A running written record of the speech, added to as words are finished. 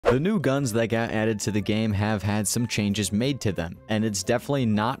The new guns that got added to the game have had some changes made to them, and it's definitely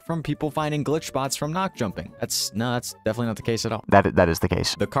not from people finding glitch spots from knock jumping. That's definitely not the case at all. That is the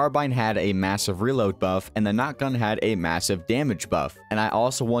case. The carbine had a massive reload buff, and the knock gun had a massive damage buff. And I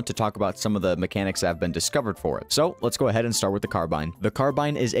also want to talk about some of the mechanics that have been discovered for it. So let's go ahead and start with the carbine. The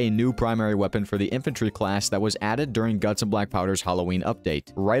carbine is a new primary weapon for the infantry class that was added during Guts and Blackpowder's Halloween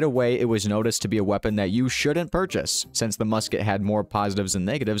update. Right away, it was noticed to be a weapon that you shouldn't purchase, since the musket had more positives than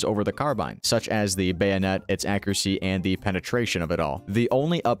negatives over the carbine, such as the bayonet, its accuracy, and the penetration of it all. The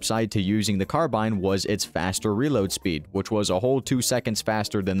only upside to using the carbine was its faster reload speed, which was a whole 2 seconds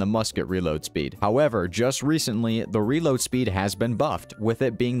faster than the musket reload speed. However, just recently, the reload speed has been buffed, with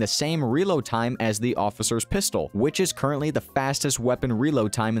it being the same reload time as the officer's pistol, which is currently the fastest weapon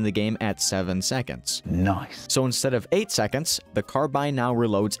reload time in the game at 7 seconds. Nice. So instead of 8 seconds, the carbine now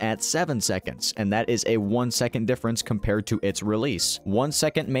reloads at 7 seconds, and that is a 1 second difference compared to its release. 1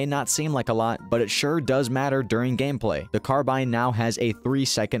 second may not seem like a lot, but it sure does matter during gameplay. The carbine now has a 3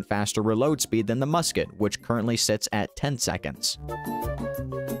 second faster reload speed than the musket, which currently sits at 10 seconds.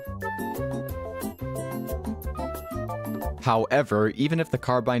 However, even if the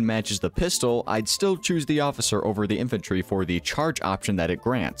carbine matches the pistol, I'd still choose the officer over the infantry for the charge option that it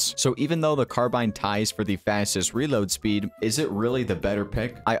grants. So even though the carbine ties for the fastest reload speed, is it really the better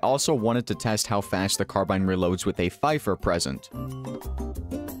pick? I also wanted to test how fast the carbine reloads with a Pfeiffer present.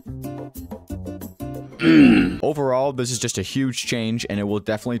 Overall, this is just a huge change, and it will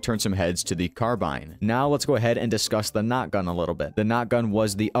definitely turn some heads to the carbine. Now let's go ahead and discuss the knock gun a little bit. The knock gun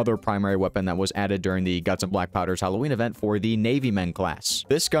was the other primary weapon that was added during the Guts and Blackpowder's Halloween event for the Navy Men class.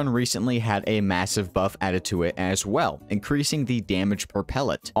 This gun recently had a massive buff added to it as well, increasing the damage per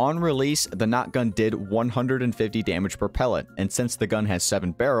pellet. On release, the knock gun did 150 damage per pellet, and since the gun has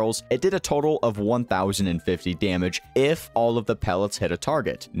 7 barrels, it did a total of 1050 damage if all of the pellets hit a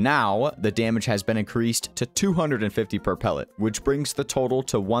target. Now, the damage has been increased to 250 per pellet, which brings the total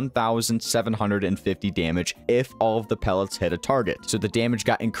to 1750 damage if all of the pellets hit a target. So the damage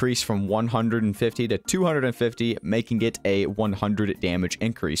got increased from 150 to 250, making it a 100 damage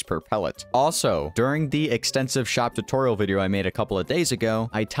increase per pellet. Also, during the extensive shop tutorial video I made a couple of days ago,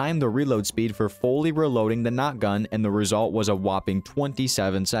 I timed the reload speed for fully reloading the knock gun, and the result was a whopping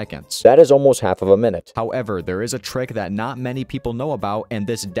 27 seconds. That is almost half of a minute. However, there is a trick that not many people know about, and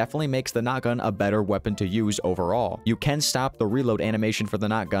this definitely makes the knock gun a better weapon to use overall. You can stop the reload animation for the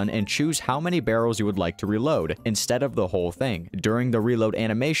knock gun and choose how many barrels you would like to reload, instead of the whole thing. During the reload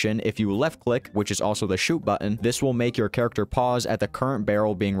animation, if you left click, which is also the shoot button, this will make your character pause at the current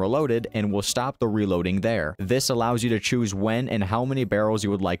barrel being reloaded and will stop the reloading there. This allows you to choose when and how many barrels you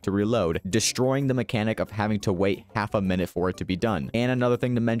would like to reload, destroying the mechanic of having to wait half a minute for it to be done. And another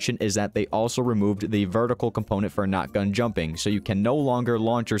thing to mention is that they also removed the vertical component for knock gun jumping, so you can no longer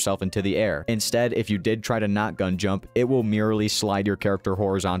launch yourself into the air. Instead, if you did try to knock gun jump, it will merely slide your character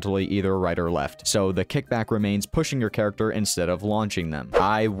horizontally either right or left. So the kickback remains pushing your character instead of launching them.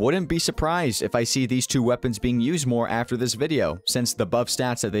 I wouldn't be surprised if I see these two weapons being used more after this video, since the buff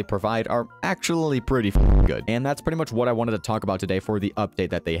stats that they provide are actually pretty good. And that's pretty much what I wanted to talk about today for the update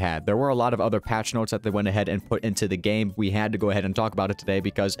that they had. There were a lot of other patch notes that they went ahead and put into the game. We had to go ahead and talk about it today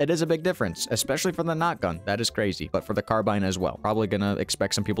because it is a big difference, especially for the knock gun. That is crazy, but for the carbine as well. Probably gonna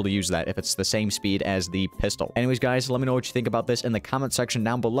expect some people to use that if it's the same speed as the pistol. Anyways, guys, let me know what you think about this in the comment section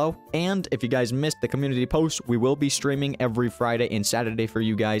down below. And if you guys missed the community post, we will be streaming every Friday and Saturday for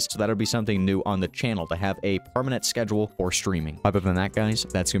you guys, so that'll be something new on the channel to have a permanent schedule for streaming. Other than that, guys,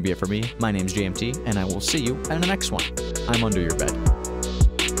 that's gonna be it for me. My name's JMT, and I will see you in the next one. I'm under your bed.